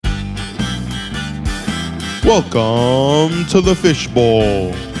Welcome to the Fishbowl,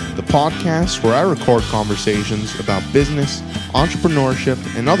 the podcast where I record conversations about business, entrepreneurship,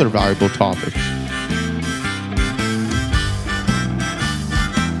 and other valuable topics.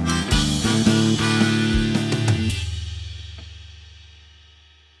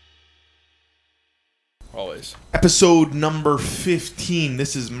 Always. Episode number 15.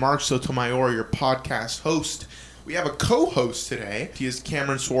 This is Mark Sotomayor, your podcast host. We have a co-host today. He is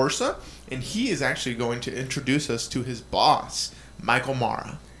Cameron Swarsa, and he is actually going to introduce us to his boss, Michael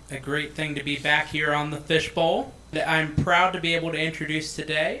Mara. A great thing to be back here on the Fishbowl. I'm proud to be able to introduce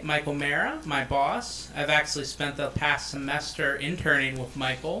today Michael Mara, my boss. I've actually spent the past semester interning with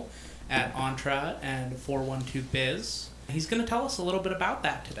Michael at Entra and 412 Biz. He's going to tell us a little bit about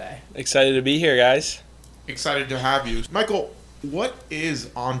that today. Excited to be here, guys. Excited to have you. Michael, what is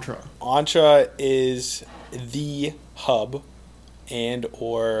Entra? Entra is the hub and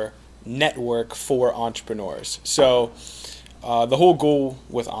or network for entrepreneurs. So the whole goal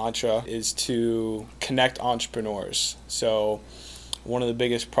with Entra is to connect entrepreneurs. So one of the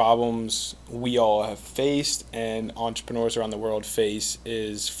biggest problems we all have faced and entrepreneurs around the world face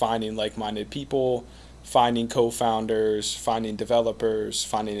is finding like-minded people, finding co-founders, finding developers,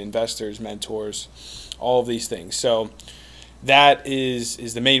 finding investors, mentors, all of these things. So that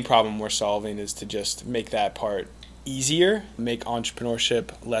is the main problem we're solving, is to just make that part easier, make entrepreneurship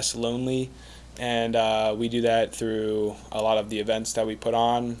less lonely. And we do that through a lot of the events that we put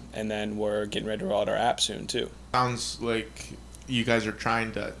on, and then we're getting ready to roll out our app soon too. Sounds like you guys are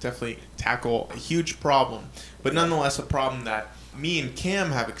trying to definitely tackle a huge problem, but nonetheless a problem that me and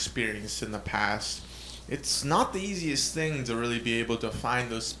Cam have experienced in the past. It's not the easiest thing to really be able to find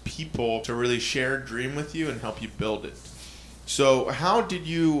those people to really share a dream with you and help you build it. So how did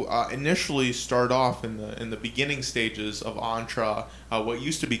you initially start off in the beginning stages of Entra, what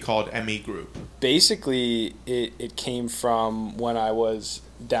used to be called ME Group? Basically, it came from when I was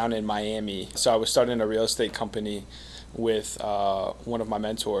down in Miami. So I was starting a real estate company with one of my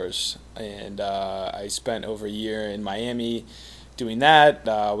mentors, and I spent over a year in Miami doing that.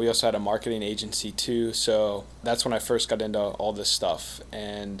 We also had a marketing agency too, so that's when I first got into all this stuff.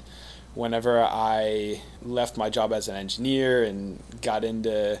 And whenever I left my job as an engineer and got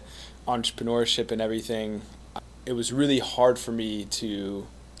into entrepreneurship and everything, it was really hard for me to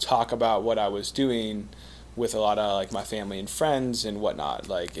talk about what I was doing with a lot of like my family and friends and whatnot.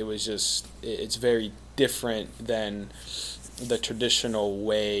 Like it was just, it's very different than the traditional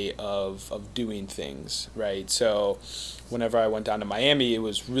way of doing things, right? So whenever I went down to Miami, it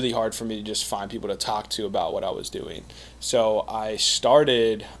was really hard for me to just find people to talk to about what I was doing. So I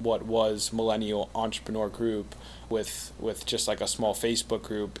started what was Millennial Entrepreneur Group with just like a small Facebook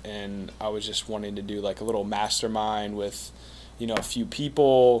group, and I was just wanting to do like a little mastermind with, a few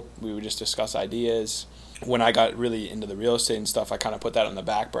people. We would just discuss ideas. When I got really into the real estate and stuff, I kind of put that on the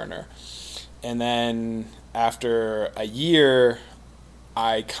back burner. And then after a year,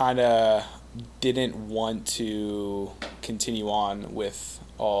 I kind of didn't want to continue on with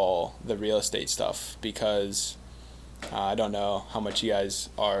all the real estate stuff because I don't know how much you guys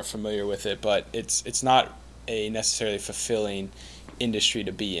are familiar with it, but it's not a necessarily fulfilling industry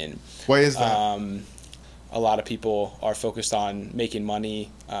to be in. Why is that? A lot of people are focused on making money.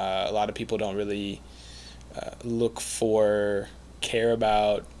 A lot of people don't really care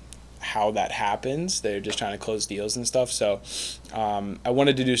about how that happens. They're just trying to close deals and stuff. So I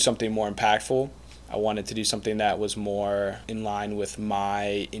wanted to do something more impactful. I wanted to do something that was more in line with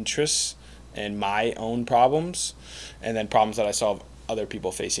my interests and my own problems, and then problems that I saw other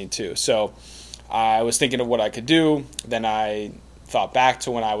people facing too. So I was thinking of what I could do. Then I thought back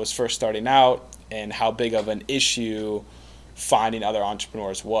to when I was first starting out and how big of an issue finding other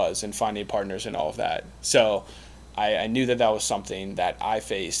entrepreneurs was and finding partners and all of that. So I knew that was something that I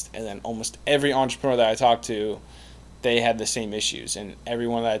faced, and then almost every entrepreneur that I talked to, they had the same issues, and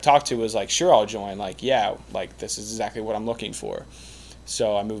everyone that I talked to was like, sure, I'll join. Like, yeah, like this is exactly what I'm looking for.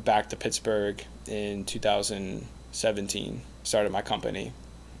 So I moved back to Pittsburgh in 2017, started my company,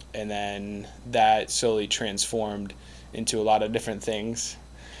 and then that slowly transformed into a lot of different things.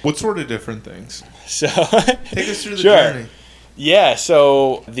 What sort of different things? So take us through the sure. journey. Yeah,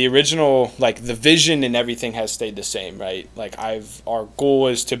 so the original, like the vision and everything has stayed the same, right? Like our goal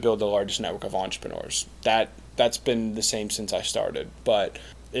is to build the largest network of entrepreneurs. That's been the same since I started, but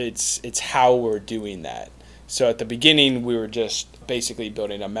it's how we're doing that. So at the beginning, we were just basically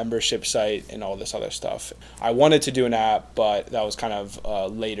building a membership site and all this other stuff. I wanted to do an app, but that was kind of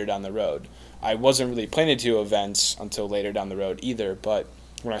later down the road. I wasn't really planning to do events until later down the road either, but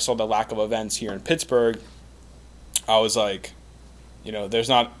when I saw the lack of events here in Pittsburgh, I was like, there's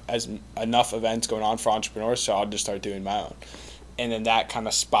not as enough events going on for entrepreneurs, so I'll just start doing my own. And then that kind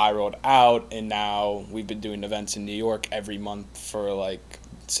of spiraled out, and now we've been doing events in New York every month for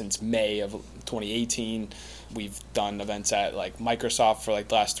since May of 2018. We've done events at Microsoft for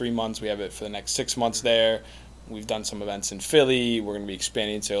the last 3 months. We have it for the next 6 months there. We've done some events in Philly. We're going to be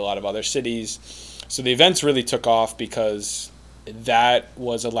expanding to a lot of other cities. So the events really took off because that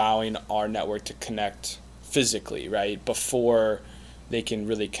was allowing our network to connect physically, right? Before they can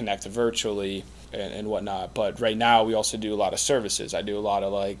really connect virtually and whatnot. But right now we also do a lot of services. I do a lot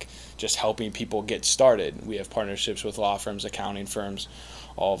of just helping people get started. We have partnerships with law firms, accounting firms,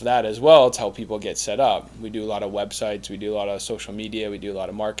 all of that as well to help people get set up. We do a lot of websites. We do a lot of social media. We do a lot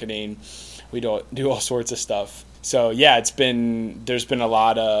of marketing. We do all sorts of stuff. So yeah, there's been a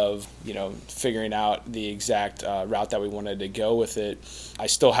lot of figuring out the exact route that we wanted to go with it. I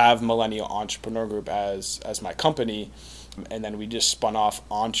still have Millennial Entrepreneur Group as my company, and then we just spun off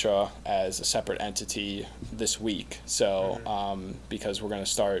Entre as a separate entity this week. So because we're going to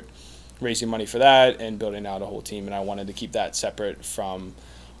start raising money for that and building out a whole team, and I wanted to keep that separate from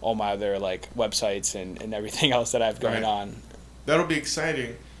all my other websites and everything else that I have going on. That'll be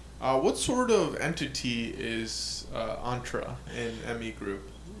exciting. What sort of entity is Entre in ME Group?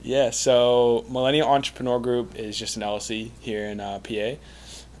 Yeah, so Millennial Entrepreneur Group is just an LLC here in PA,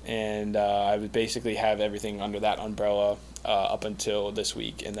 and I would basically have everything under that umbrella up until this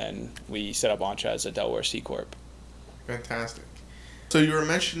week, and then we set up Entre as a Delaware C Corp. Fantastic. So you were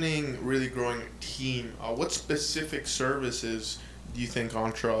mentioning really growing a team. What specific services do you think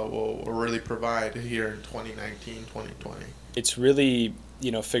Entre will really provide here in 2019, 2020? It's really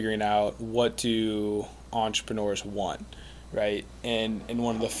figuring out what do entrepreneurs want, right? And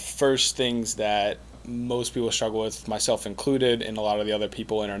one of the first things that most people struggle with, myself included, and a lot of the other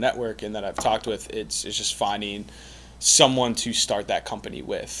people in our network and that I've talked with, it's just finding someone to start that company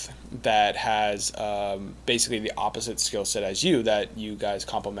with that has basically the opposite skill set as you, that you guys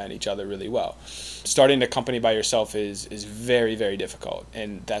complement each other really well. Starting a company by yourself is very, very difficult,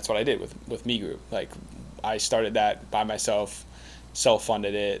 and that's what I did with Me Group. I started that by myself,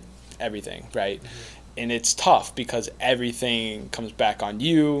 self-funded it, everything, right? And it's tough because everything comes back on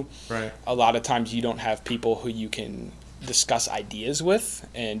you. Right. A lot of times you don't have people who you can discuss ideas with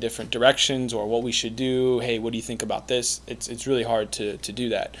in different directions, or what we should do. Hey, what do you think about this? It's really hard to do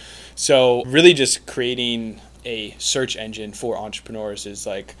that. So really just creating a search engine for entrepreneurs is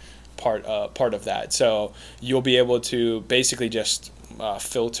part of that. So you'll be able to basically just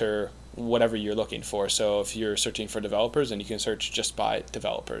filter whatever you're looking for. So if you're searching for developers, then you can search just by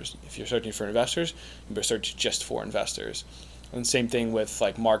developers. If you're searching for investors, you can search just for investors. And same thing with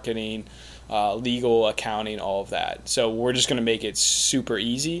marketing, legal, accounting, all of that. So we're just going to make it super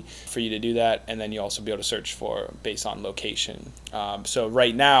easy for you to do that, and then you also be able to search for based on location. So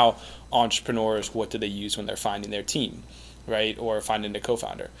right now, entrepreneurs, what do they use when they're finding their team, right, or finding a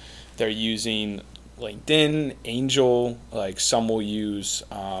co-founder? They're using LinkedIn, Angel. Some will use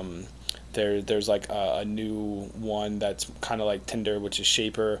there's a new one that's kind of like Tinder, which is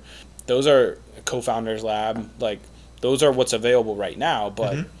Shaper. Those are co-founders lab. Those are what's available right now,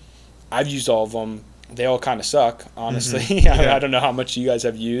 but I've used all of them. They all kind of suck, honestly. I don't know how much you guys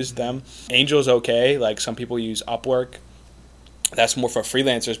have used them. Angel's okay. Some people use Upwork. That's more for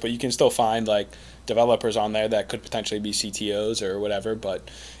freelancers, but you can still find developers on there that could potentially be CTOs or whatever,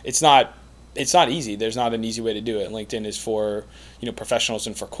 but it's not easy. There's not an easy way to do it. LinkedIn is for professionals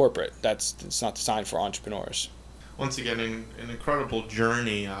and for corporate. It's not designed for entrepreneurs. Once again, an incredible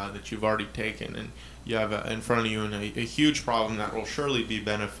journey that you've already taken, and you have in front of you a huge problem that will surely be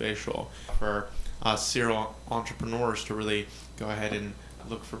beneficial for serial entrepreneurs to really go ahead and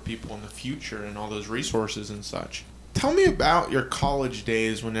look for people in the future and all those resources and such. Tell me about your college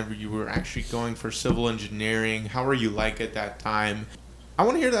days whenever you were actually going for civil engineering. How were you at that time? I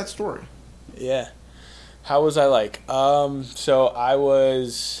want to hear that story. Yeah. How was I so I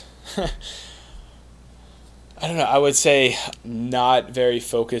was, I don't know, I would say not very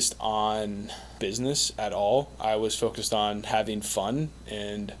focused on business at all. I was focused on having fun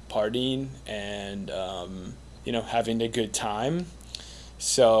and partying and, having a good time.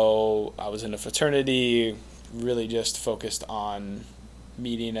 So I was in a fraternity, really just focused on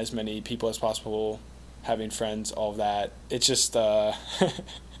meeting as many people as possible, having friends, all of that. It's just,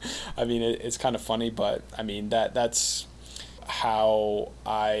 it's kind of funny, but that's how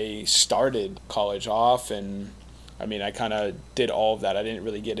I started college off. And I kind of did all of that. I didn't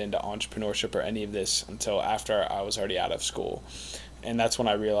really get into entrepreneurship or any of this until after I was already out of school. And that's when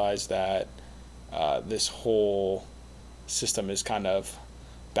I realized that this whole system is kind of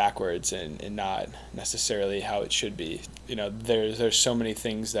backwards and not necessarily how it should be. There's so many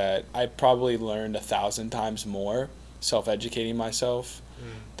things that I probably learned 1,000 times more self-educating myself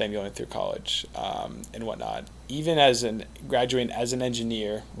than going through college and whatnot. Even graduating as an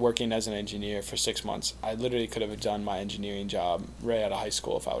engineer, working as an engineer for 6 months, I literally could have done my engineering job right out of high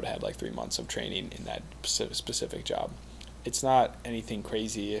school if I would have had 3 months of training in that specific job. It's not anything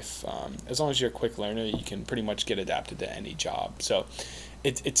crazy. If as long as you're a quick learner, you can pretty much get adapted to any job. So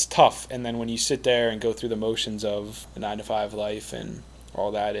it's tough. And then when you sit there and go through the motions of a 9-to-5 life and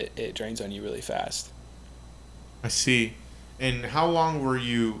all that, it drains on you really fast. I see. And how long were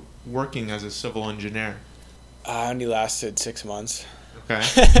you working as a civil engineer? I only lasted 6 months. Okay.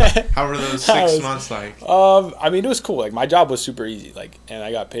 How were those 6 months like? I mean, it was cool. My job was super easy. And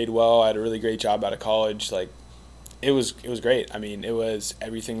I got paid well. I had a really great job out of college. It was great. I mean, it was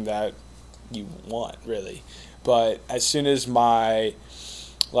everything that you want, really. But as soon as my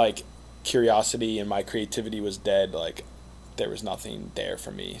curiosity and my creativity was dead, there was nothing there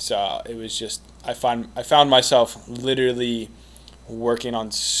for me. So it was just I found myself literally working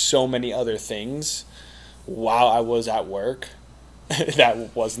on so many other things while I was at work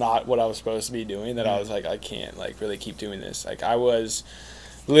that was not what I was supposed to be doing, that I was I can't really keep doing this. I was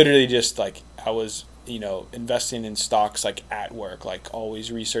literally just I was investing in stocks at work,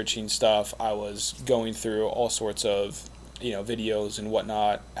 always researching stuff. I was going through all sorts of videos and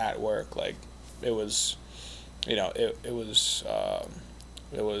whatnot at work. It was it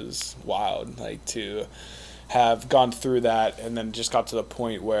was wild to have gone through that, and then just got to the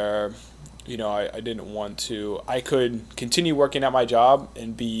point where I didn't want to. I could continue working at my job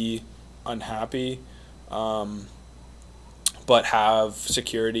and be unhappy, but have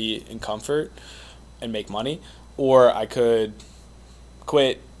security and comfort and make money, or I could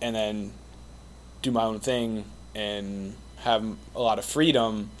quit and then do my own thing and have a lot of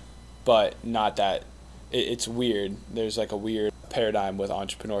freedom, but not that. It's weird. There's a weird paradigm with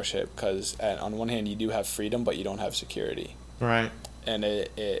entrepreneurship, because on one hand you do have freedom, but you don't have security. Right. And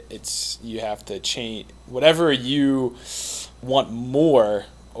it's you have to change whatever you want more,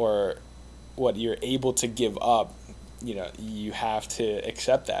 or what you're able to give up. You have to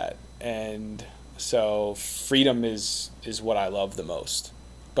accept that. And so freedom is what I love the most.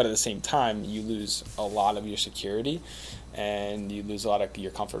 But at the same time, you lose a lot of your security and you lose a lot of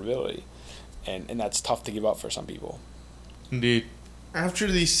your comfortability. And that's tough to give up for some people. Indeed. After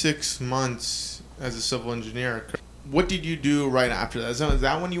these 6 months as a civil engineer, what did you do right after that? Is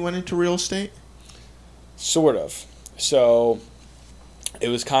that when you went into real estate? Sort of. So it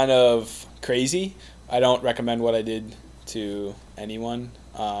was kind of crazy. I don't recommend what I did to anyone,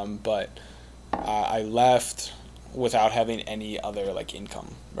 but I left without having any other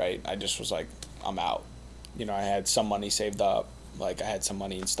income, right? I just was I'm out. I had some money saved up. I had some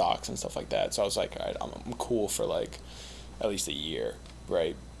money in stocks and stuff like that. So I was all right, I'm cool for at least a year,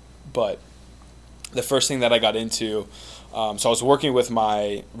 right? But the first thing that I got into, so I was working with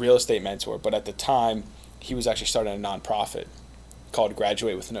my real estate mentor, but at the time he was actually starting a nonprofit called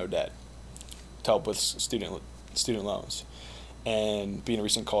Graduate with No Debt to help with student loans. And being a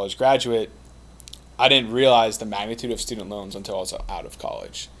recent college graduate, I didn't realize the magnitude of student loans until I was out of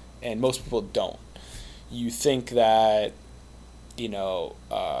college. And most people don't. You think that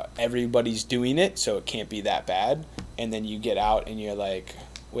everybody's doing it, so it can't be that bad. And then you get out and you're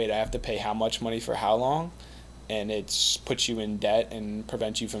wait, I have to pay how much money for how long? And it puts you in debt and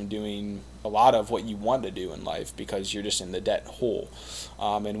prevents you from doing a lot of what you want to do in life, because you're just in the debt hole.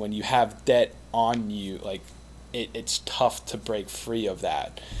 And when you have debt on you, it's tough to break free of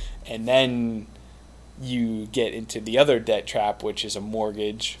that. And then you get into the other debt trap, which is a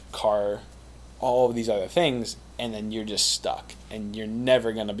mortgage, car, all of these other things, and then you're just stuck and you're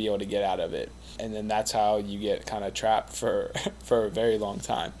never going to be able to get out of it. And then that's how you get kind of trapped for a very long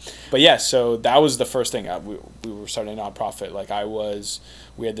time. But yeah, so that was the first thing. We were starting a nonprofit.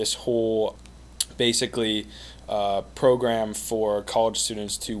 We had this whole basically program for college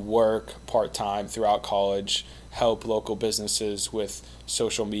students to work part-time throughout college, help local businesses with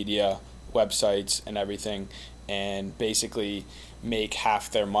social media, websites and everything, and basically make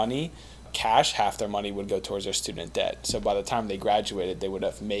half their money cash, half their money would go towards their student debt. So by the time they graduated, they would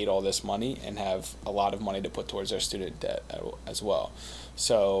have made all this money and have a lot of money to put towards their student debt as well.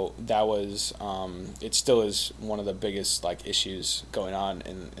 So that was, it still is one of the biggest issues going on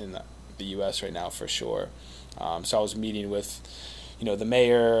in the U.S. right now, for sure. So I was meeting with, the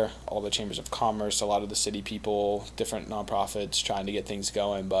mayor, all the chambers of commerce, a lot of the city people, different nonprofits trying to get things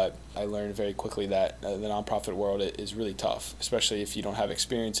going. But I learned very quickly that the nonprofit world is really tough, especially if you don't have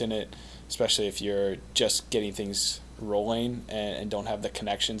experience in it, especially if you're just getting things rolling and don't have the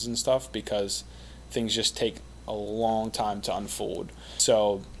connections and stuff, because things just take a long time to unfold.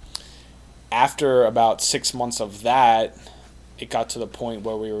 So after about 6 months of that, it got to the point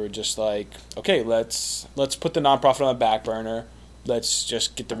where we were just like, okay, let's put the nonprofit on the back burner. Let's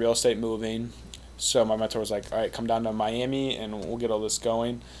just get the real estate moving. So my mentor was like, all right, come down to Miami and we'll get all this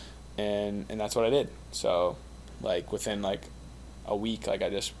going. And that's what I did. So like within like a week, like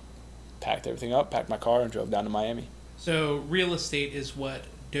I just packed everything up, packed my car, and drove down to Miami. So real estate is what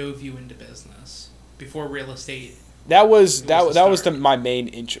dove you into business. Before real estate, that was my main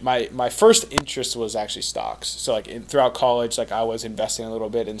interest. My first interest was actually stocks. So like throughout college, like I was investing a little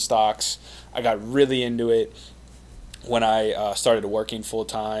bit in stocks. I got really into it when I started working full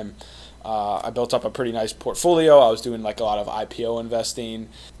time. I built up a pretty nice portfolio. I was doing like a lot of IPO investing.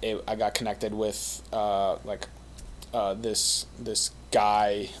 I got connected with this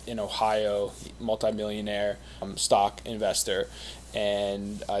guy in Ohio, multimillionaire stock investor,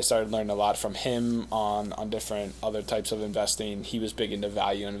 and I started learning a lot from him on different other types of investing. He was big into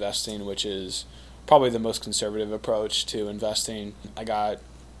value investing, which is probably the most conservative approach to investing. I got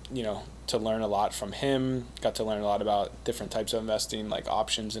to learn a lot from him, got to learn a lot about different types of investing, like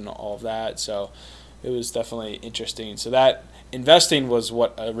options and all of that. So it was definitely interesting. So that investing was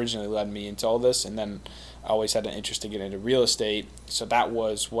what originally led me into all this. And then I always had an interest to get into real estate. So that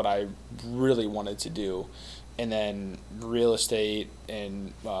was what I really wanted to do. And then real estate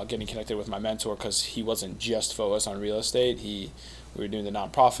and getting connected with my mentor, because he wasn't just focused on real estate. We were doing the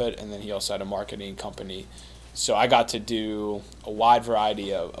nonprofit, and then he also had a marketing company. So I got to do a wide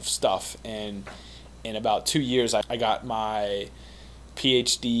variety of stuff. And in about 2 years, I got my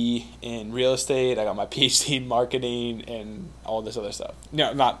PhD in real estate. I got my PhD in marketing and all this other stuff.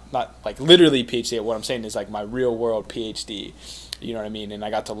 No, not like literally PhD. What I'm saying is like my real world PhD. You know what I mean? And I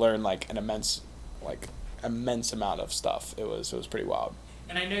got to learn like an immense amount of stuff. It was pretty wild.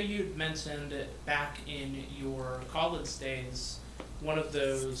 And I know you mentioned back in your college days, one of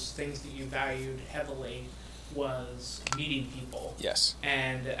those things that you valued heavily was meeting people. Yes.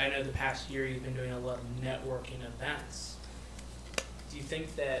 And I know the past year you've been doing a lot of networking events. Do you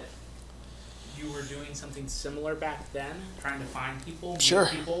think that you were doing something similar back then, trying to find people, meet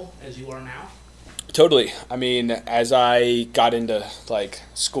people, as you are now? Totally. I mean, as I got into like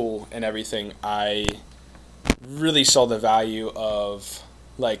school and everything, I really saw the value of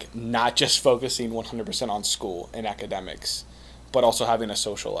like not just focusing 100% on school and academics, but also having a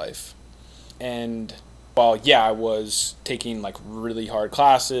social life. And while I was taking like really hard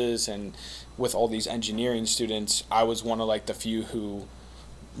classes and with all these engineering students, I was one of like the few who,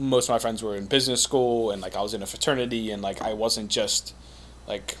 most of my friends were in business school, and like I was in a fraternity, and like I wasn't just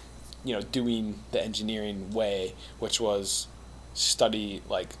like doing the engineering way, which was study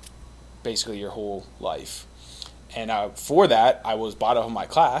like basically your whole life. And for that, I was bottom of my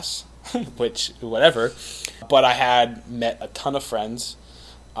class, which whatever, but I had met a ton of friends.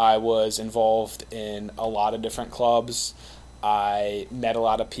 I was involved in a lot of different clubs. I met a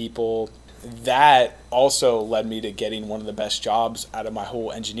lot of people. That also led me to getting one of the best jobs out of my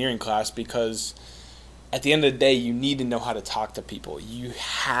whole engineering class, because at the end of the day, you need to know how to talk to people. You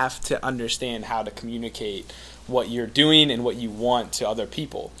have to understand how to communicate what you're doing and what you want to other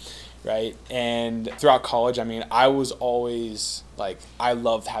people, right? And throughout college, I mean, I was always like, I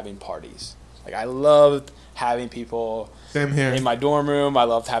loved having parties. Like I loved having people Same here. in my dorm room. I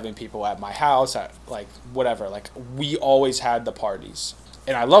loved having people at my house, like whatever. Like we always had the parties.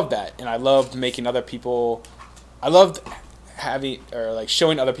 And I loved that. And I loved making other people, I loved having, or like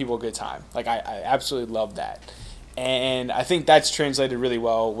showing other people a good time. Like I absolutely loved that. And I think that's translated really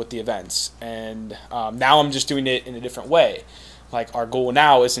well with the events. And now I'm just doing it in a different way. Like our goal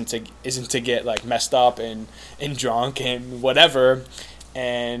now isn't to get like messed up and drunk and whatever.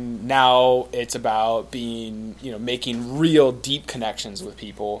 And now it's about being, making real deep connections with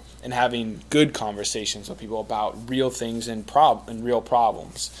people and having good conversations with people about real things and real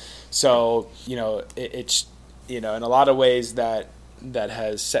problems. So, it's, in a lot of ways that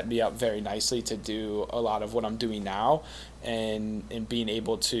has set me up very nicely to do a lot of what I'm doing now, and being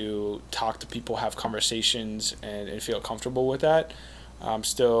able to talk to people, have conversations and feel comfortable with that. I'm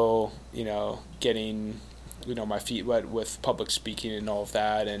still, getting my feet wet with public speaking and all of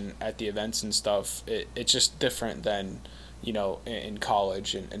that, and at the events and stuff. It's just different than in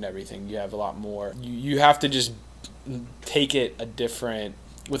college and everything. You have a lot more, you have to just take it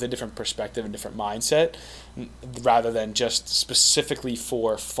with a different perspective and different mindset, rather than just specifically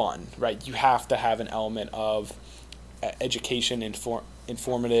for fun, right? You have to have an element of education,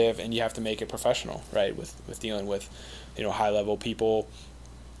 informative, and you have to make it professional, right? With dealing with high level people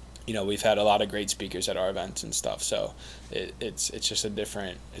we've had a lot of great speakers at our events and stuff. So it's just a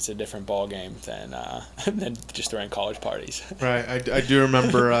different ball game than than just throwing college parties. Right. I do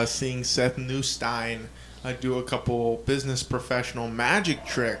remember seeing Seth Newstein do a couple business professional magic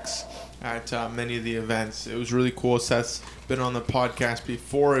tricks at many of the events. It was really cool. Seth's been on the podcast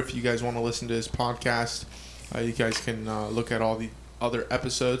before. If you guys want to listen to his podcast, you guys can look at all the other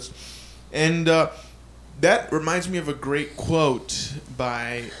episodes. And that reminds me of a great quote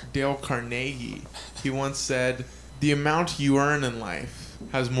by Dale Carnegie. He once said, "The amount you earn in life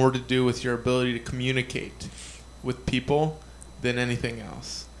has more to do with your ability to communicate with people than anything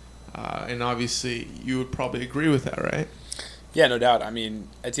else." And obviously, you would probably agree with that, right? Yeah, no doubt. I mean,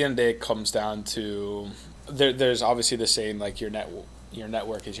 at the end of the day, it comes down to there's obviously the saying, like, your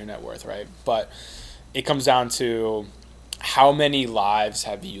network is your net worth, right? But it comes down to how many lives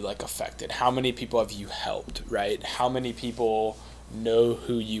have you, like, affected? How many people have you helped, right? How many people know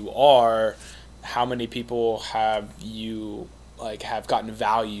who you are? How many people have you, like, have gotten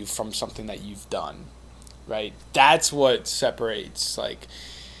value from something that you've done, right? That's what separates, like,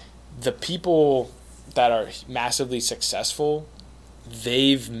 the people that are massively successful.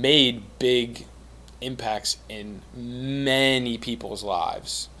 They've made big impacts in many people's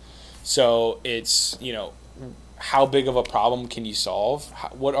lives. So it's, how big of a problem can you solve?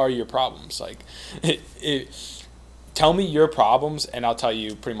 What are your problems? Like, tell me your problems and I'll tell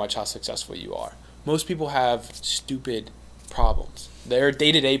you pretty much how successful you are. Most people have stupid problems. Their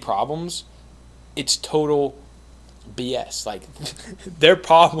day-to-day problems, it's total BS. Like, their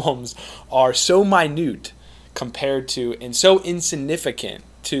problems are so minute compared to, and so insignificant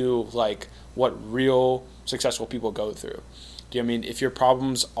to, like, what real successful people go through. Do you know what I mean? If your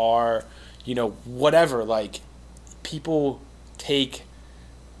problems are, whatever, like, people take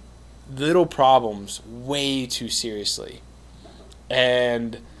little problems way too seriously.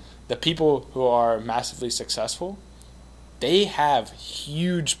 And the people who are massively successful, they have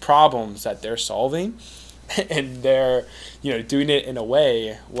huge problems that they're solving, and they're, doing it in a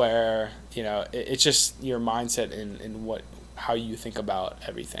way where, it's just your mindset and how you think about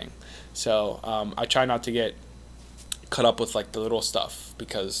everything. So I try not to get caught up with, like, the little stuff,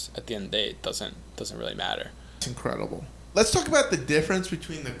 because at the end of the day, it doesn't really matter. It's incredible. Let's talk about the difference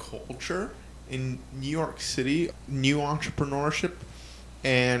between the culture in New York City, new entrepreneurship,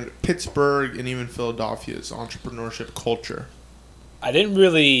 and Pittsburgh and even Philadelphia's entrepreneurship culture. I didn't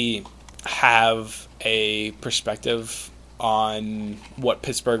really have a perspective on what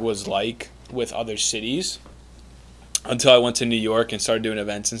Pittsburgh was like with other cities until I went to New York and started doing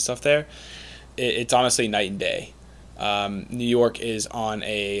events and stuff there. It's honestly night and day. New York is on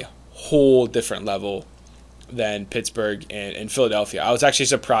a whole different level than Pittsburgh and Philadelphia. I was actually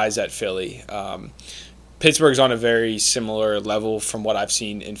surprised at Philly. Pittsburgh's on a very similar level from what I've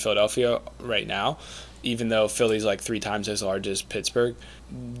seen in Philadelphia right now, even though Philly's like 3 times as large as Pittsburgh.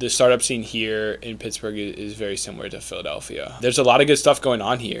 The startup scene here in Pittsburgh is very similar to Philadelphia. There's a lot of good stuff going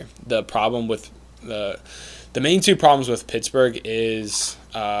on here. The problem with the main 2 problems with Pittsburgh is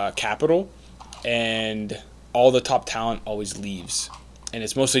capital, and all the top talent always leaves, and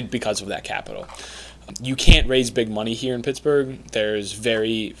it's mostly because of that capital. You can't raise big money here in Pittsburgh. There's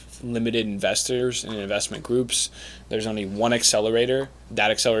very limited investors and investment groups. There's only one accelerator.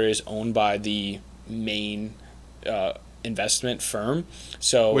 That accelerator is owned by the main investment firm.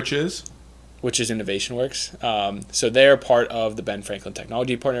 So which is InnovationWorks. So they're part of the Ben Franklin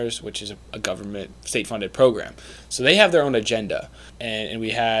Technology Partners, which is a government state-funded program. So they have their own agenda, and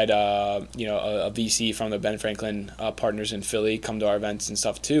we had a VC from the Ben Franklin Partners in Philly come to our events and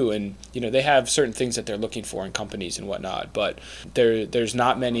stuff too, and they have certain things that they're looking for in companies and whatnot. But there's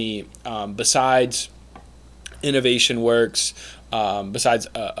not many besides InnovationWorks. Besides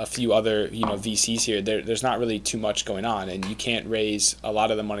a few other VCs here, there's not really too much going on, and you can't raise a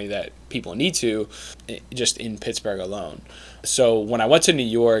lot of the money that people need to just in Pittsburgh alone. So when I went to New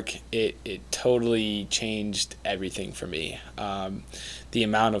York, it totally changed everything for me. The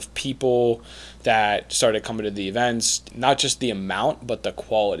amount of people that started coming to the events, not just the amount, but the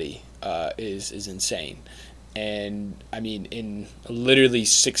quality is insane. And I mean, in literally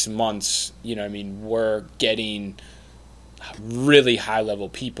 6 months, we're getting really high level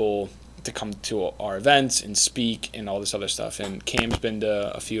people to come to our events and speak and all this other stuff. And Cam's been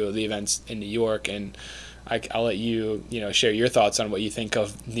to a few of the events in New York, and I'll let you share your thoughts on what you think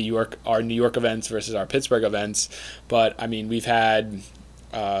of our New York events versus our Pittsburgh events. But I mean, we've had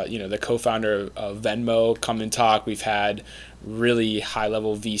the co-founder of Venmo come and talk. We've had really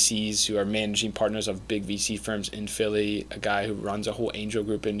high-level VCs who are managing partners of big VC firms in Philly, a guy who runs a whole angel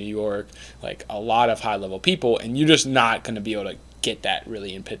group in New York, like a lot of high-level people, and you're just not going to be able to get that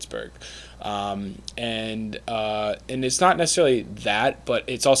really in Pittsburgh. And it's not necessarily that, but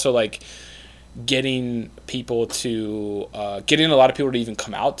it's also like getting people to getting a lot of people to even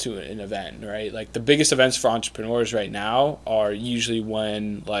come out to an event, right? Like the biggest events for entrepreneurs right now are usually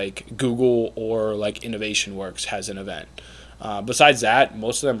when like Google or like Innovation Works has an event. Besides that,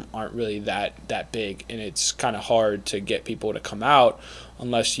 most of them aren't really that big, and it's kind of hard to get people to come out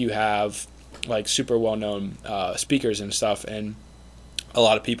unless you have like super well-known speakers and stuff, and a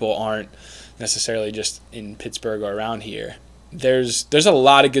lot of people aren't necessarily just in Pittsburgh or around here. There's a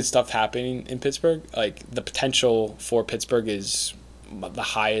lot of good stuff happening in Pittsburgh. Like the potential for Pittsburgh is the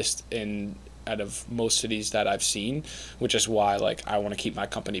highest out of most cities that I've seen, which is why like I want to keep my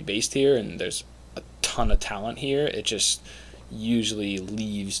company based here, and there's a ton of talent here. It just usually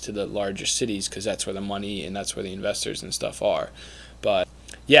leaves to the larger cities because that's where the money and that's where the investors and stuff are. But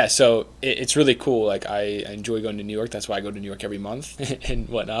yeah, so it's really cool. Like I enjoy going to New York. That's why I go to New York every month and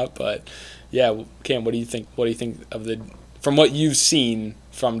whatnot. But yeah, Cam, what do you think? What do you think of from what you've seen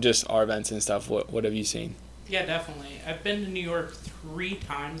from just our events and stuff? What have you seen? Yeah, definitely. I've been to New York 3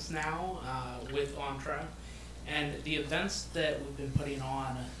 times now with Entre, and the events that we've been putting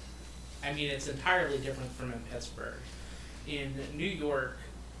on, I mean, it's entirely different from in Pittsburgh. In New York,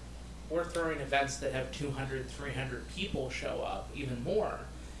 we're throwing events that have 200, 300 people show up, even more.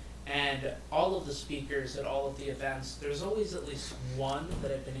 And all of the speakers at all of the events, there's always at least one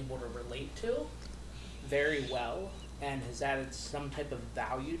that I've been able to relate to very well and has added some type of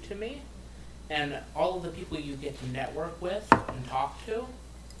value to me. And all of the people you get to network with and talk to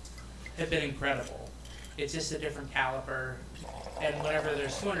have been incredible. It's just a different caliber. And whenever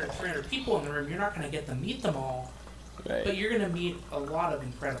there's 200, 300 people in the room, you're not going to get to meet them all. Right. But you're going to meet a lot of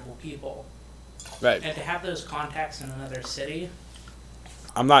incredible people. Right. And to have those contacts in another city.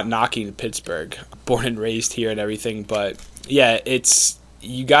 I'm not knocking Pittsburgh, born and raised here and everything, but yeah,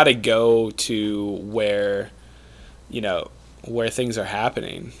 you got to go to where things are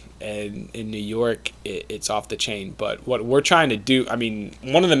happening. And in New York, it's off the chain. But what we're trying to do, I mean,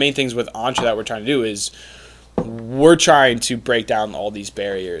 one of the main things with Entre that we're trying to do is we're trying to break down all these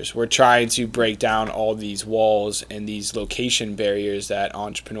barriers. We're trying to break down all these walls and these location barriers that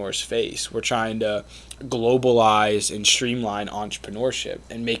entrepreneurs face. We're trying to globalize and streamline entrepreneurship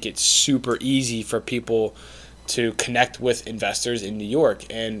and make it super easy for people to connect with investors in New York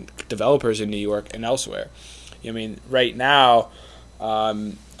and developers in New York and elsewhere. I mean, right now,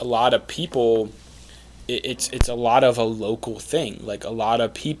 a lot of people, it's a lot of a local thing. Like a lot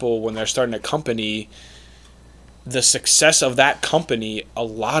of people, when they're starting a company, the success of that company a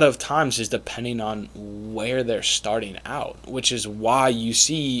lot of times is depending on where they're starting out, which is why you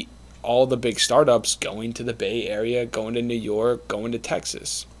see all the big startups going to the Bay Area, going to New York, going to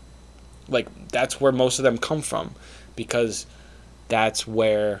Texas. Like that's where most of them come from, because that's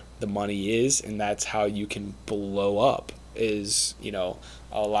where the money is, and that's how you can blow up. Is,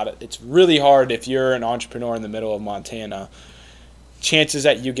 it's really hard if you're an entrepreneur in the middle of Montana. Chances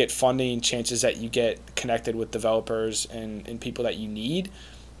that you get funding, chances that you get connected with developers and people that you need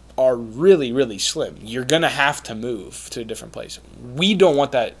are really, really slim. You're going to have to move to a different place. We don't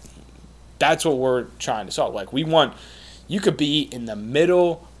want that. That's what we're trying to solve. Like, you could be in the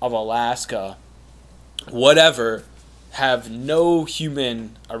middle of Alaska, whatever, have no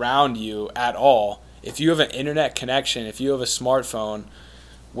human around you at all. If you have an internet connection, if you have a smartphone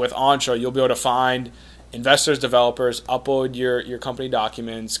with Entre, you'll be able to find investors, developers, upload your company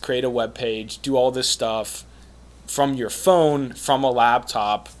documents, create a web page, do all this stuff from your phone, from a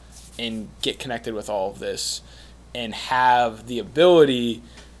laptop, and get connected with all of this and have the ability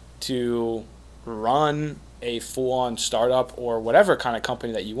to run a full-on startup or whatever kind of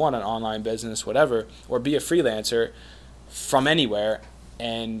company that you want, an online business, whatever, or be a freelancer from anywhere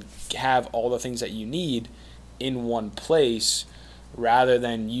and have all the things that you need in one place, rather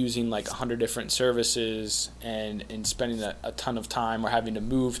than using like 100 different services and spending a ton of time or having to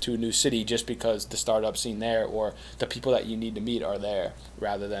move to a new city just because the startup scene there or the people that you need to meet are there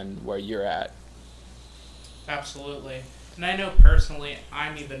rather than where you're at. Absolutely. And I know personally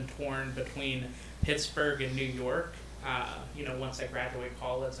I'm even torn between Pittsburgh and New York. Once I graduate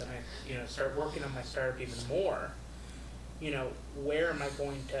college and I start working on my startup even more, where am I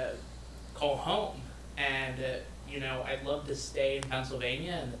going to call home? And I'd love to stay in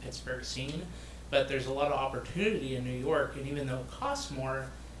Pennsylvania and the Pittsburgh scene, but there's a lot of opportunity in New York, and even though it costs more,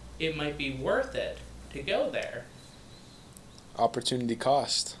 it might be worth it to go there. Opportunity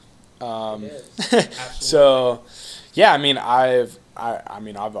cost. It is. So, yeah, I've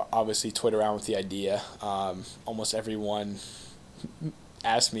obviously toyed around with the idea. Almost everyone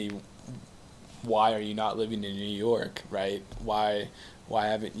asked me, why are you not living in New York, right? Why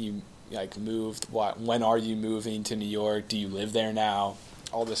haven't you like moved? When are you moving to New York? Do you live there now?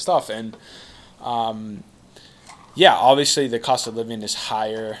 All this stuff. And yeah, obviously the cost of living is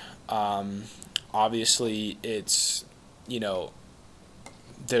higher. Obviously it's,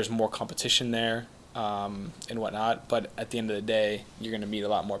 there's more competition there, and whatnot. But at the end of the day, you're going to meet a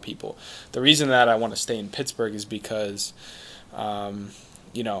lot more people. The reason that I want to stay in Pittsburgh is because, I'm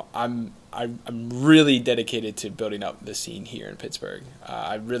really dedicated to building up the scene here in Pittsburgh.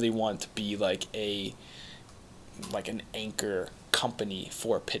 I really want to be like an anchor company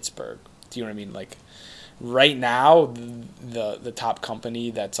for Pittsburgh. Do you know what I mean? Like right now, the top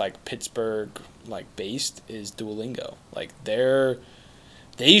company that's like Pittsburgh like based is Duolingo. Like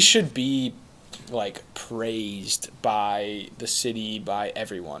they should be like praised by the city, by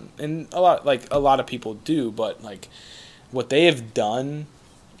everyone, and a lot of people do. But like what they have done,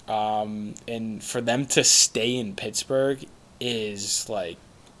 and for them to stay in Pittsburgh is like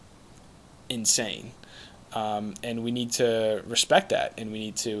insane. And we need to respect that, and we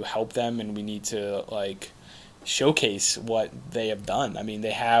need to help them, and we need to like showcase what they have done. I mean,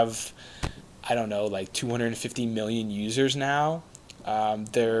 they have, I don't know, like 250 million users now.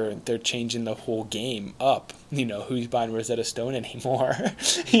 They're changing the whole game up. Who's buying Rosetta Stone anymore?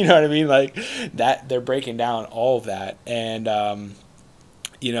 You know what I mean? Like that, they're breaking down all of that. And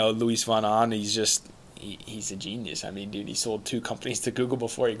Luis von Ahn, he's a genius. I mean, dude, he sold 2 companies to Google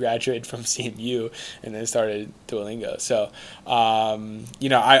before he graduated from CMU and then started Duolingo. So,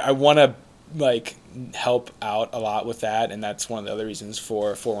 I want to like help out a lot with that, and that's one of the other reasons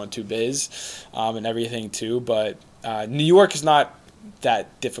for 412biz, and everything too. But New York is not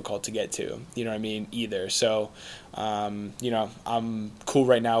that difficult to get to, you know what I mean, either. So, I'm cool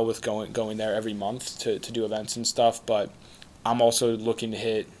right now with going there every month to do events and stuff, but I'm also looking to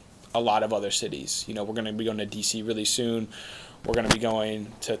hit a lot of other cities. We're going to be going to DC really soon. We're going to be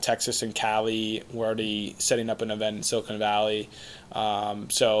going to Texas and Cali. We're already setting up an event in Silicon Valley.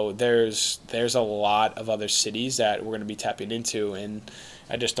 So there's a lot of other cities that we're going to be tapping into, and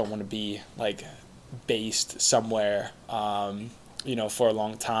I just don't want to be like based somewhere, for a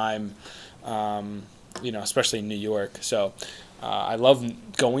long time, especially in New York. So I love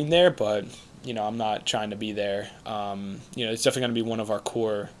going there, but I'm not trying to be there. It's definitely going to be one of our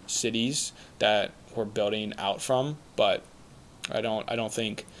core cities that we're building out from, but I don't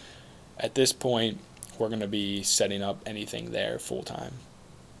think at this point we're going to be setting up anything there full time.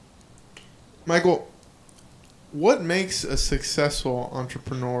 Michael, what makes a successful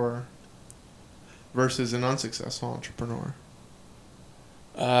entrepreneur versus an unsuccessful entrepreneur?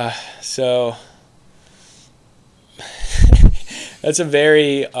 So that's a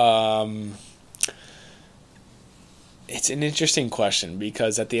very it's an interesting question,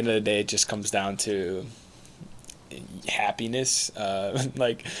 because at the end of the day, it just comes down to happiness.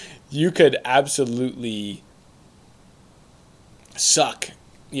 Like you could absolutely suck,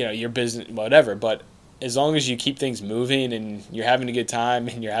 your business, whatever, but as long as you keep things moving and you're having a good time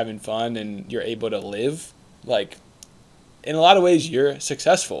and you're having fun and you're able to live, like in a lot of ways you're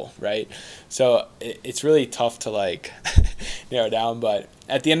successful, right? So it's really tough to like narrow down, but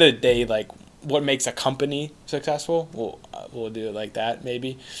at the end of the day, like what makes a company successful, we'll do it like that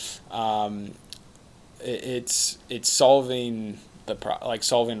maybe. It's solving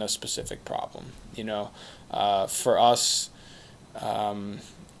solving a specific problem, for us, and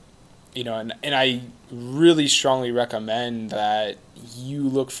I really strongly recommend that you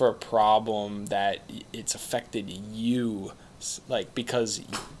look for a problem that it's affected you, like, because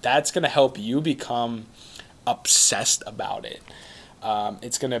that's going to help you become obsessed about it.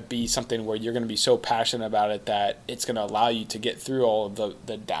 It's going to be something where you're going to be so passionate about it that it's going to allow you to get through all of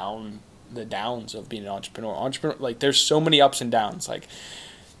the downs of being an entrepreneur. Like, there's so many ups and downs. Like,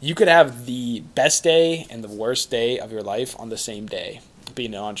 you could have the best day and the worst day of your life on the same day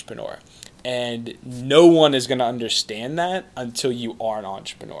being an entrepreneur. And no one is going to understand that until you are an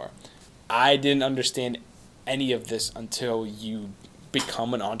entrepreneur. I didn't understand any of this until you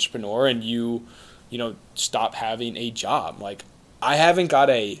become an entrepreneur and you stop having a job. Like, I haven't got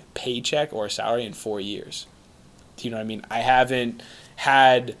a paycheck or a salary in 4 years. Do you know what I mean? I haven't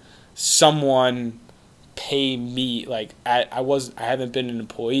had someone pay me, like, I haven't been an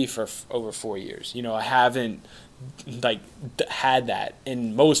employee for over 4 years. I haven't had that,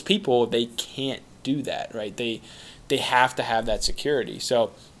 and most people, they can't do that, right? They have to have that security.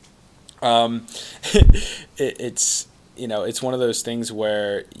 So it's one of those things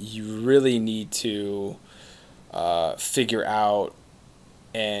where you really need to figure out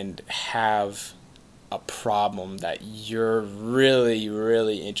and have a problem that you're really,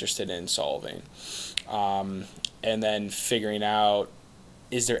 really interested in solving. And then figuring out,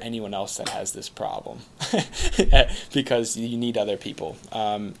 is there anyone else that has this problem? Because you need other people.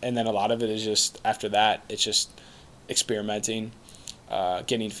 And then a lot of it is just, after that, it's just experimenting,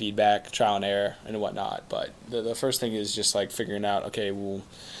 getting feedback, trial and error, and whatnot. But the first thing is just like figuring out, okay, well,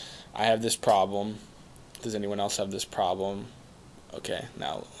 I have this problem. Does anyone else have this problem? Okay,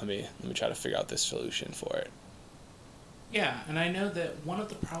 now let me try to figure out this solution for it. Yeah, and I know that one of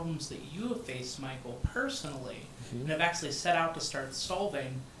the problems that you have faced, Michael, personally, and have actually set out to start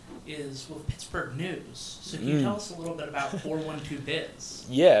solving, is with Pittsburgh News. So can you tell us a little bit about 412biz?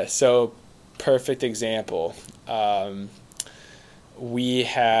 Yeah, so perfect example. We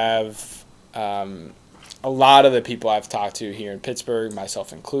have a lot of the people I've talked to here in Pittsburgh,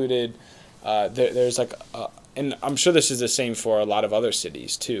 myself included, there's like and I'm sure this is the same for a lot of other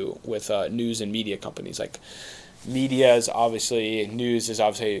cities too, with news and media companies. Like news is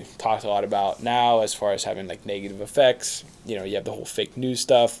obviously talked a lot about now as far as having like negative effects. You know, you have the whole fake news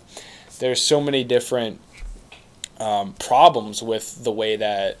stuff. There's so many different problems with the way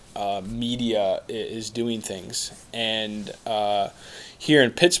that media is doing things. And here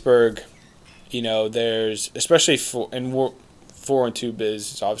in Pittsburgh, you know, there's, especially we're 412biz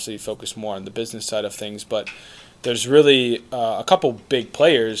is obviously focused more on the business side of things, but there's really a couple big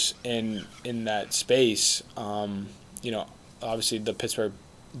players in that space. You know, obviously the Pittsburgh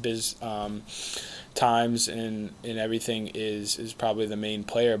Biz Times and everything is probably the main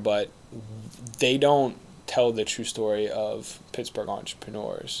player, but they don't tell the true story of Pittsburgh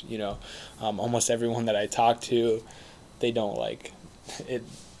entrepreneurs. You know, almost everyone that I talk to, they don't like it.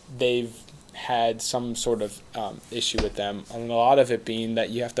 They've had some sort of issue with them, and a lot of it being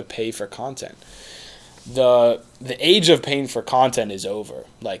that you have to pay for content. The age of paying for content is over.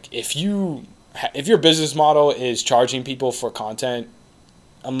 Like if your business model is charging people for content,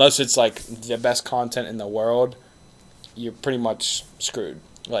 unless it's like the best content in the world, you're pretty much screwed.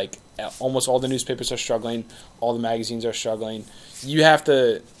 Like almost all the newspapers are struggling, all the magazines are struggling. You have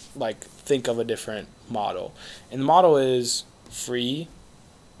to like think of a different model, and the model is free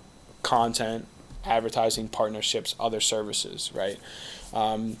content, advertising, partnerships, other services, right?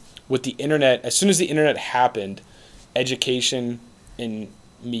 With the internet, as soon as the internet happened, education in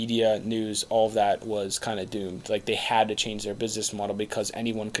media, news, all of that was kind of doomed. Like they had to change their business model because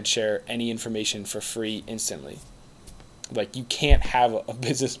anyone could share any information for free instantly. Like you can't have a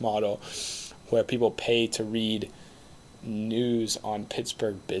business model where people pay to read news on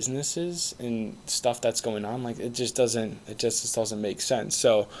Pittsburgh businesses and stuff that's going on. Like it just doesn't make sense.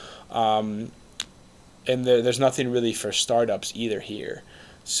 So and there's nothing really for startups either here.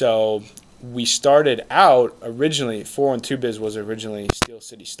 So we started out originally, 412biz was originally Steel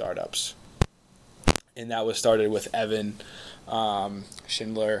City Startups, and that was started with Evan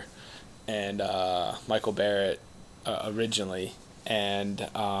Schindler and Michael Barrett originally. And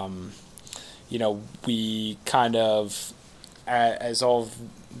you know, we kind of, as all of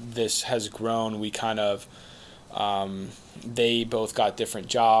this has grown, we kind of, they both got different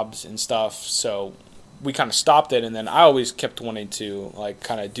jobs and stuff, so we kind of stopped it. And then I always kept wanting to like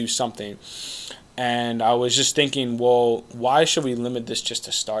kind of do something, and I was just thinking, well, why should we limit this just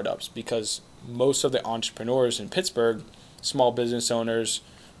to startups? Because most of the entrepreneurs in Pittsburgh, small business owners,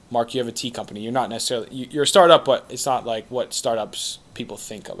 Mark, you have a tea company. You're not necessarily, you're a startup, but it's not like what startups people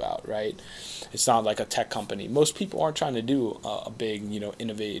think about, right? It's not like a tech company. Most people aren't trying to do a big, you know,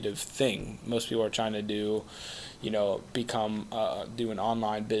 innovative thing. Most people are trying to do, you know, do an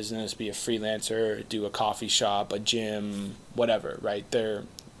online business, be a freelancer, do a coffee shop, a gym, whatever, right? They're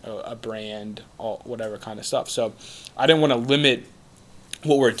a brand, whatever kind of stuff. So I didn't want to limit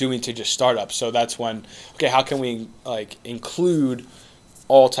what we're doing to just startups. So that's when, okay, how can we like include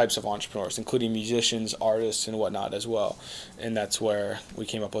all types of entrepreneurs, including musicians, artists, and whatnot as well. And that's where we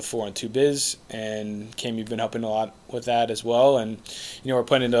came up with 412biz, and Cam, you've been helping a lot with that as well. And, you know, we're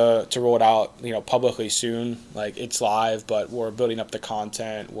planning to roll it out, you know, publicly soon. Like it's live, but we're building up the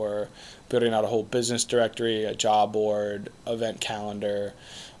content. We're building out a whole business directory, a job board, event calendar,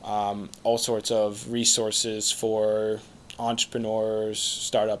 all sorts of resources for entrepreneurs,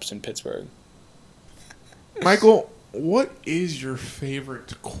 startups in Pittsburgh. Michael, what is your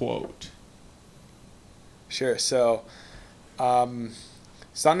favorite quote? Sure. So,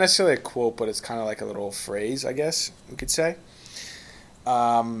 it's not necessarily a quote, but it's kind of like a little phrase, I guess we could say. So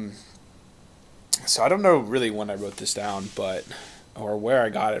I don't know really when I wrote this down, or where I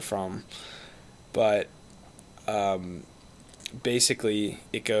got it from, but basically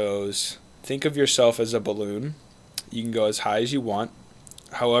it goes, think of yourself as a balloon. You can go as high as you want.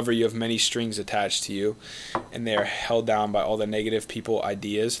 However, you have many strings attached to you, and they are held down by all the negative people,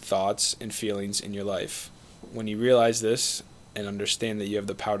 ideas, thoughts, and feelings in your life. When you realize this and understand that you have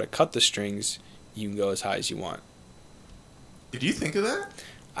the power to cut the strings, you can go as high as you want. Did you think of that?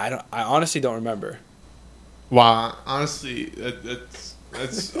 I honestly don't remember. Wow, honestly,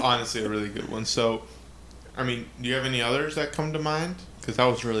 that's honestly a really good one. So, I mean, do you have any others that come to mind? Because that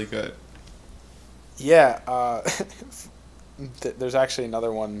was really good. Yeah, there's actually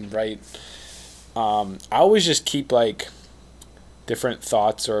another one, right? I always just keep like different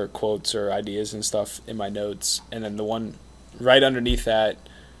thoughts or quotes or ideas and stuff in my notes, and then the one right underneath that,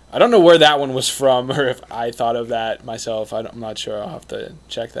 I don't know where that one was from or if I thought of that myself. I'm not sure. I'll have to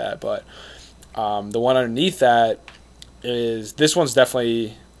check that, but the one underneath that is, this one's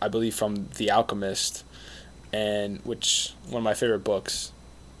definitely, I believe, from The Alchemist, and which one of my favorite books.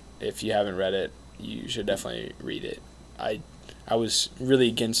 If you haven't read it, you should definitely read it. I was really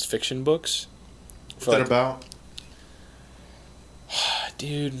against fiction books. What's it about?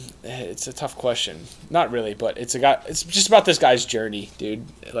 Dude, it's a tough question. Not really, but it's just about this guy's journey, dude,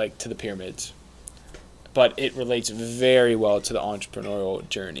 like to the pyramids. But it relates very well to the entrepreneurial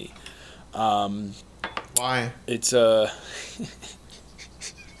journey. Why? It's all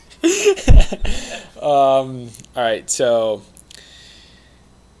right, so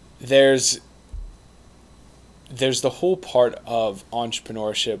there's the whole part of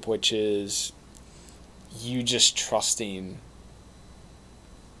entrepreneurship, which is you just trusting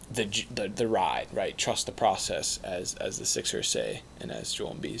the ride, right? Trust the process, as the Sixers say, and as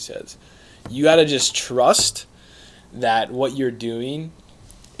Joel Embiid says. You got to just trust that what you're doing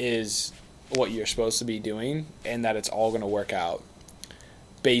is what you're supposed to be doing, and that it's all going to work out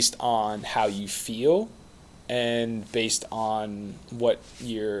based on how you feel and based on what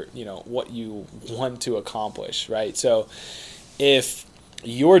what you want to accomplish, right? So if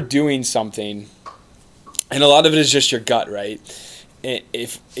you're doing something, and a lot of it is just your gut, right?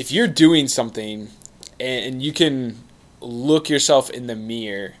 If you're doing something and you can look yourself in the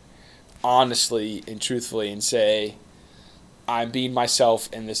mirror honestly and truthfully and say, I'm being myself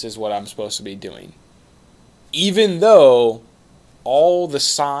and this is what I'm supposed to be doing, even though all the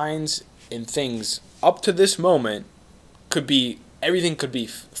signs and things up to this moment everything could be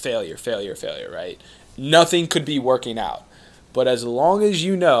failure, right? Nothing could be working out. But as long as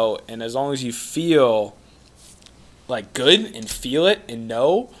you know, and as long as you feel like good and feel it and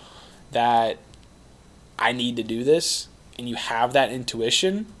know that I need to do this, and you have that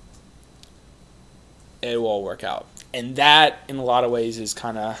intuition, it will all work out. And that, in a lot of ways, is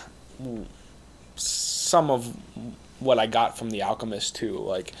kind of some of what I got from The Alchemist too.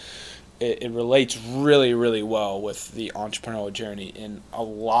 Like, it relates really, really well with the entrepreneurial journey, and a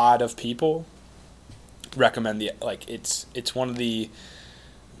lot of people recommend it's one of the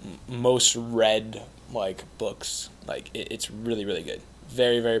most read books. It's really, really good.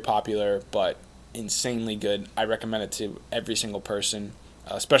 Very, very popular, but insanely good. I recommend it to every single person,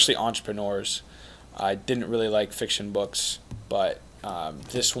 especially entrepreneurs. I didn't really like fiction books, but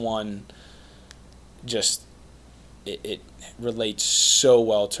this one just it relates so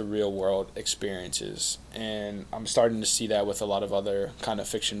well to real world experiences, and I'm starting to see that with a lot of other kind of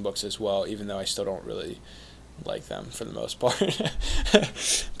fiction books as well, even though I still don't really like them for the most part.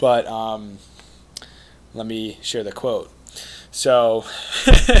 But let me share the quote. So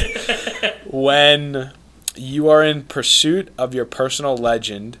when you are in pursuit of your personal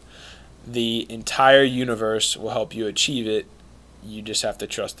legend, the entire universe will help you achieve it. You just have to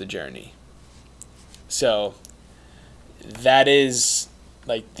trust the journey. So that is,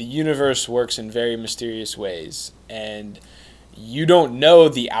 the universe works in very mysterious ways, and you don't know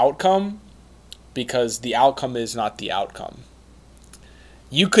the outcome because the outcome is not the outcome.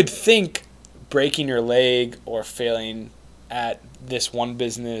 You could think breaking your leg or failing at this one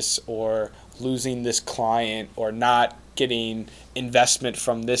business or losing this client or not getting investment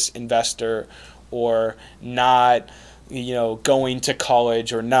from this investor or not going to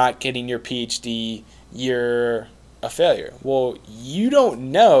college or not getting your PhD, you're a failure. Well, you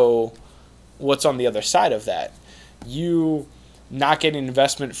don't know what's on the other side of that. You not getting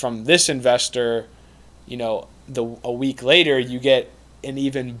investment from this investor, a week later you get an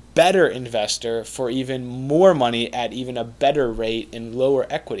even better investor for even more money at even a better rate and lower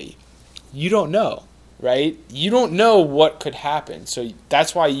equity. You don't know, right? You don't know what could happen. So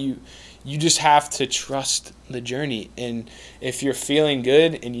that's why you just have to trust the journey. And if you're feeling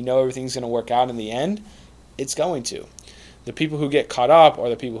good and you know everything's going to work out in the end, it's going to. The people who get caught up are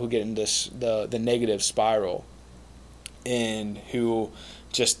the people who get into the negative spiral, and who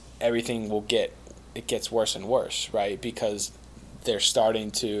just everything gets worse and worse, right? Because they're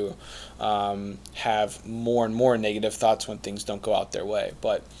starting to have more and more negative thoughts when things don't go out their way.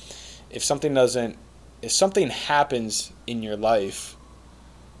 But if something happens in your life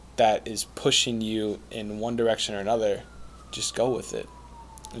that is pushing you in one direction or another, just go with it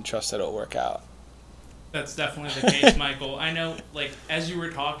and trust that it'll work out. That's definitely the case, Michael. I know, like, as you were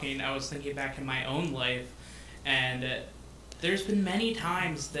talking, I was thinking back in my own life, and there's been many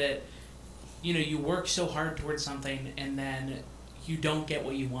times that, you know, you work so hard towards something, and then you don't get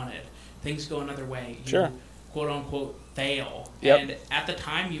what you wanted. Things go another way. You, sure. quote-unquote, fail. Yep. And at the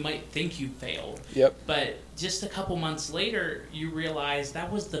time, you might think you failed. Yep. But just a couple months later, you realize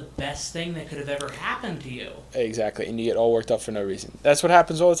that was the best thing that could have ever happened to you. Exactly, and you get all worked up for no reason. That's what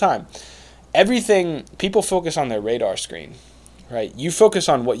happens all the time. Everything, people focus on their radar screen, right? You focus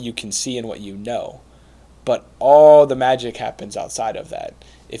on what you can see and what you know, but all the magic happens outside of that.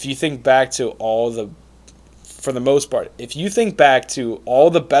 If you think back to for the most part, if you think back to all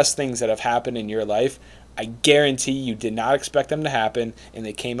the best things that have happened in your life, I guarantee you did not expect them to happen, and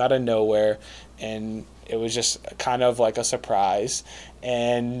they came out of nowhere, and it was just kind of like a surprise,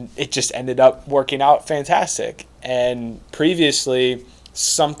 and it just ended up working out fantastic. And previously,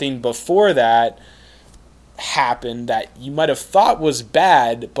 something before that happened that you might have thought was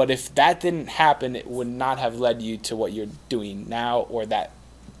bad, but if that didn't happen, it would not have led you to what you're doing now or that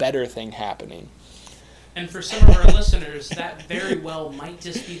better thing happening. And for some of our listeners, that very well might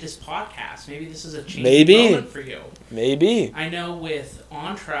just be this podcast. Maybe this is a changing moment for you. Maybe. I know with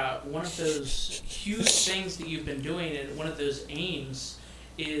Entra, one of those huge things that you've been doing, and one of those aims,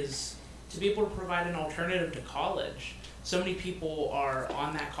 is to be able to provide an alternative to college. So many people are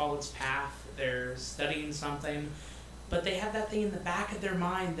on that college path, they're studying something, but they have that thing in the back of their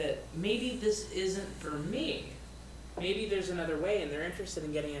mind that maybe this isn't for me. Maybe there's another way, and they're interested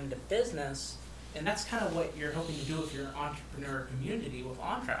in getting into business. And that's kind of what you're hoping to do with your entrepreneur community with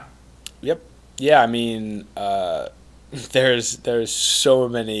Entra. Yep. Yeah, I mean, there's so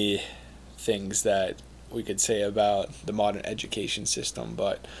many things that we could say about the modern education system,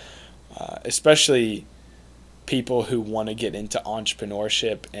 but especially people who want to get into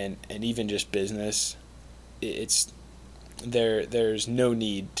entrepreneurship and even just business, there's no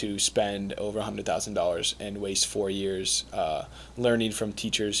need to spend over $100,000 and waste 4 years learning from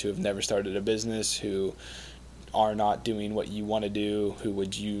teachers who have never started a business, who are not doing what you want to do, who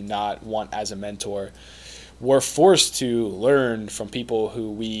would you not want as a mentor. We're forced to learn from people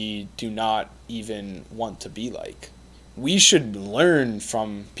who we do not even want to be like. We should learn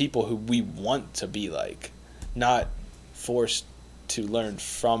from people who we want to be like, not forced to learn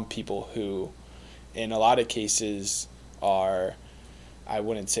from people who, in a lot of cases, are, I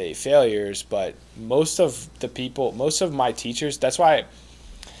wouldn't say failures, but most of my teachers, that's why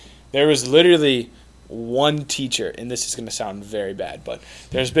there was literally one teacher, and this is going to sound very bad, but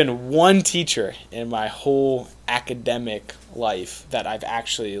there's been one teacher in my whole academic life that I've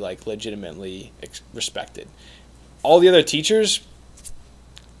actually legitimately respected. All the other teachers,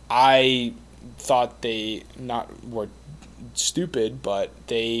 I thought they were stupid, but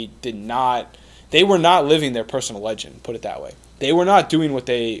they were not living their personal legend, put it that way. They were not doing what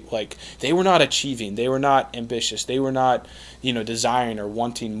they were not achieving. They were not ambitious. They were not, desiring or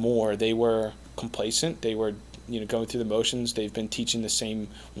wanting more. They were complacent. They were, going through the motions. They've been teaching the same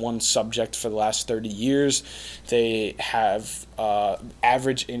one subject for the last 30 years. They have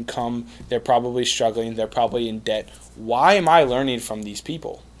average income. They're probably struggling. They're probably in debt. Why am I learning from these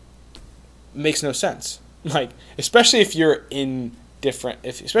people? It makes no sense. Especially if you're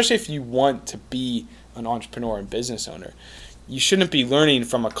especially if you want to be an entrepreneur and business owner, you shouldn't be learning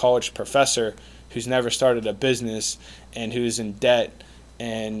from a college professor who's never started a business and who's in debt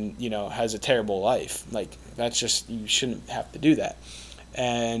and, has a terrible life. That's just, you shouldn't have to do that.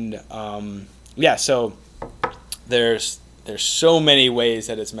 And, so there's so many ways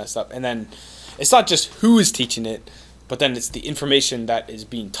that it's messed up. And then it's not just who is teaching it, but then it's the information that is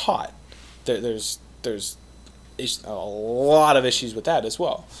being taught. There's a lot of issues with that as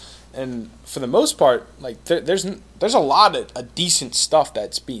well. And for the most part, there's a lot of decent stuff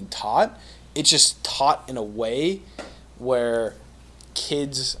that's being taught. It's just taught in a way where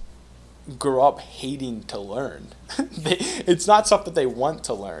kids grow up hating to learn. It's not stuff that they want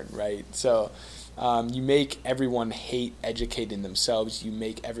to learn, right? So you make everyone hate educating themselves. You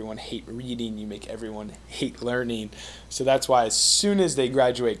make everyone hate reading. You make everyone hate learning. So that's why as soon as they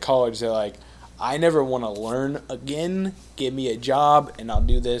graduate college, they're like, I never want to learn again. Give me a job and I'll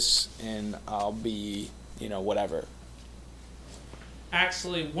do this and I'll be, whatever.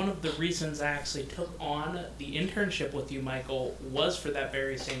 Actually, one of the reasons I actually took on the internship with you, Michael, was for that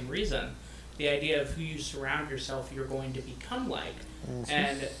very same reason. the idea of who you surround yourself, you're going to become like. Mm-hmm.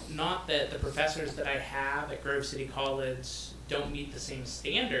 And not that the professors that I have at Grove City College don't meet the same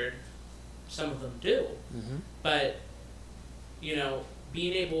standard. Some of them do. Mm-hmm. But, you know,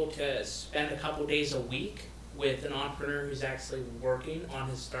 being able to spend a couple days a week with an entrepreneur who's actually working on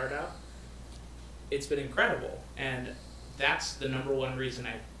his startup, it's been incredible. And that's the number one reason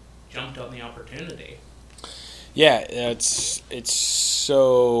I jumped on the opportunity. Yeah, it's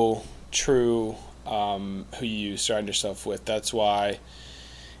so true, who you surround yourself with. That's why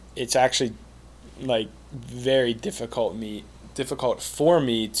it's actually like very difficult for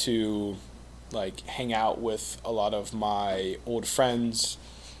me to like hang out with a lot of my old friends,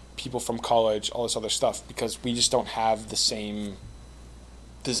 people from college, all this other stuff, because we just don't have the same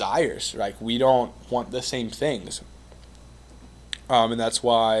desires. Like, we don't want the same things. And that's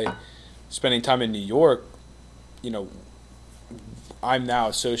why spending time in New York, you know, I'm now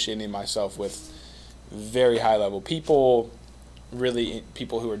associating myself with very high level people, really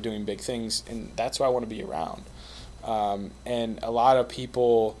people who are doing big things, and that's what I want to be around. And a lot of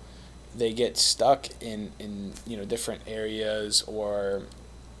people, they get stuck in you know, different areas or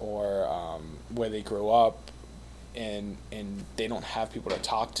where they grow up, and they don't have people to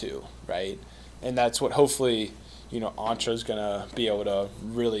talk to, right? And that's what hopefully, you know, Entra's gonna be able to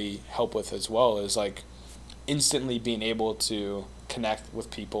really help with as well, is like instantly being able to connect with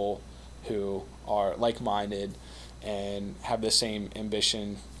people who are like-minded and have the same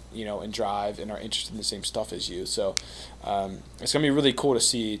ambition, you know, and drive, and are interested in the same stuff as you. So it's gonna be really cool to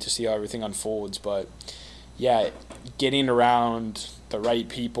see how everything unfolds. But yeah, getting around the right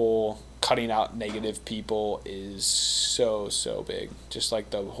people, cutting out negative people is so big. Just like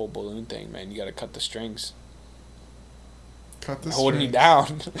the whole balloon thing, man. You got to cut the strings. Holding you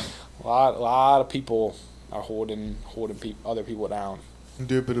down. a lot of people are holding other people down.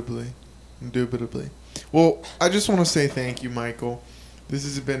 Indubitably. Well, I just want to say thank you, Michael. This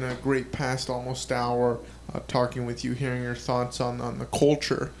has been a great past almost hour talking with you, hearing your thoughts on the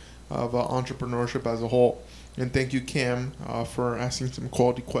culture of entrepreneurship as a whole. And thank you, Cam, for asking some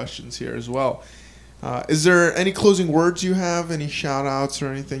quality questions here as well. Is there any closing words you have, any shout-outs or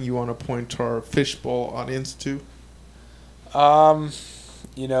anything you want to point to our Fishbowl audience to?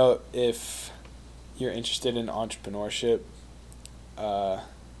 You know, if you're interested in entrepreneurship,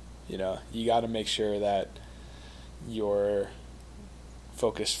 you know, you got to make sure that you're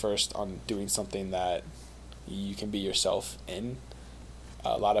focused first on doing something that you can be yourself in.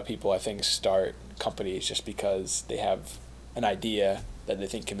 A lot of people, I think, start companies just because they have an idea that they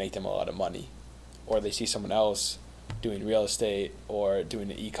think can make them a lot of money, or they see someone else doing real estate or doing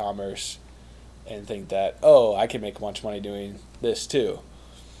the e-commerce and think that, oh, I can make a bunch of money doing this too.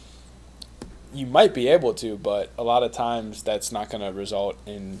 You might be able to, but a lot of times that's not going to result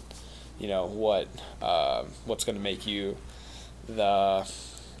in, you know, what's going to make you the,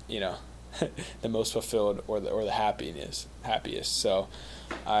 you know, the most fulfilled or the happiest. So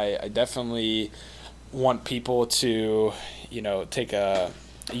I definitely want people to, you know,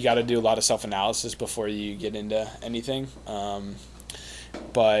 you got to do a lot of self-analysis before you get into anything.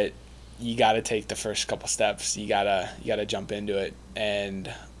 But you got to take the first couple steps. You gotta jump into it.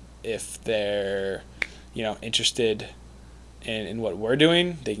 And if they're, you know, interested in what we're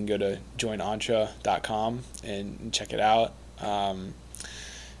doing, they can go to joinentra.com and check it out.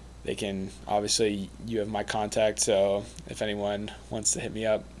 They can, obviously, you have my contact, so if anyone wants to hit me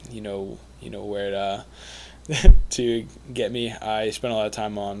up, you know where to get me. I spend a lot of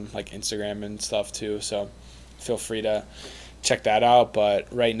time on like Instagram and stuff too, so feel free to check that out.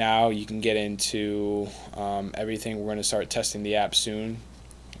 But right now, you can get into everything. We're going to start testing the app soon.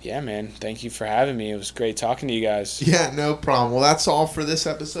 Yeah, man. Thank you for having me. It was great talking to you guys. Yeah, no problem. Well, that's all for this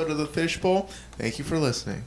episode of The Fishbowl. Thank you for listening.